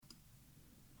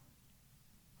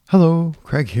Hello,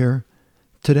 Craig here.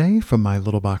 Today, from my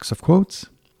little box of quotes,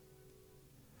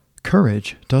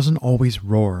 courage doesn't always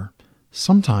roar.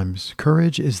 Sometimes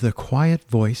courage is the quiet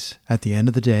voice at the end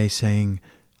of the day saying,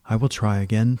 I will try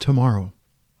again tomorrow.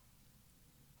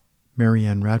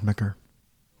 Radmacher.